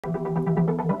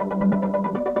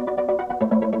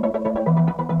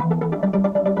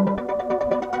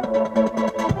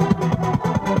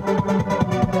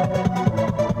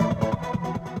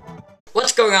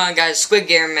going on, guys?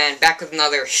 SquidGamerMan back with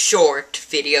another short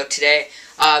video today.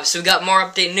 So we got more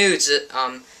update news.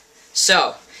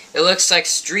 So it looks like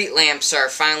street lamps are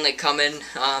finally coming.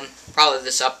 Probably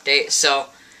this update. So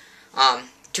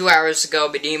 2 hours ago,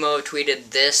 Bedimo tweeted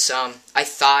this. I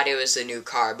thought it was a new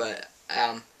car, but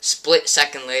split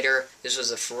second later, this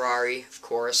was a Ferrari, of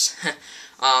course.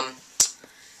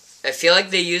 I feel like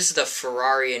they used the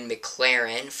Ferrari and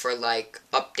McLaren for like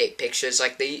update pictures.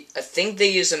 Like I think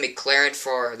they used a McLaren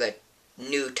for the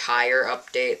new tire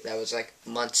update that was like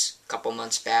couple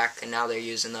months back, and now they're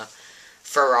using the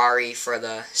Ferrari for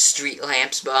the street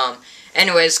lamps. But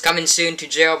anyways, coming soon to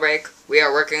Jailbreak, we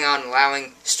are working on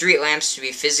allowing street lamps to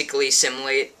be physically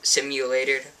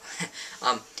simulated.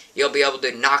 You'll be able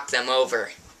to knock them over.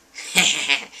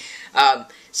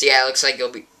 So yeah, it looks like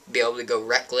you'll be able to go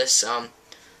reckless.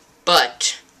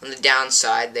 But on the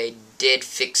downside, they did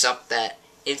fix up that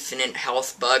infinite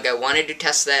health bug. I wanted to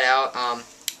test that out.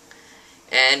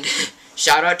 And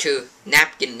shout out to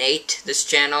Napkin Nate, this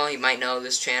channel. You might know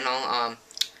this channel.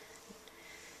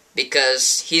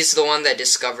 Because he's the one that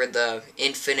discovered the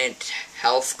infinite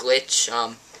health glitch.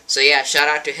 So yeah, shout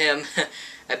out to him.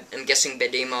 I'm guessing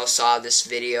Bedimo saw this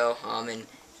video.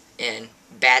 And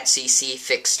Bad CC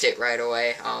fixed it right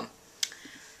away. But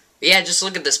yeah, just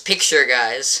look at this picture,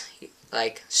 guys.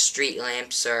 Like, street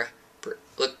lamps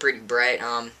look pretty bright.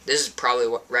 This is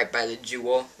probably right by the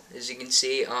Jewel, as you can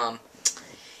see.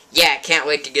 Yeah, can't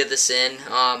wait to get this in.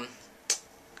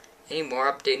 Any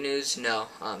more update news? No.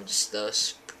 Just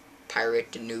those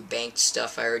pirate and new bank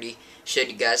stuff. I already showed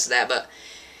you guys that. But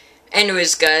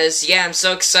anyways, guys, yeah, I'm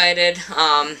so excited.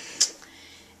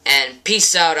 And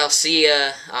peace out. I'll see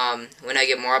ya when I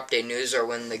get more update news or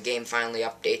when the game finally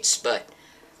updates. But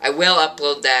I will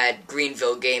upload that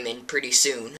Greenville game in pretty soon.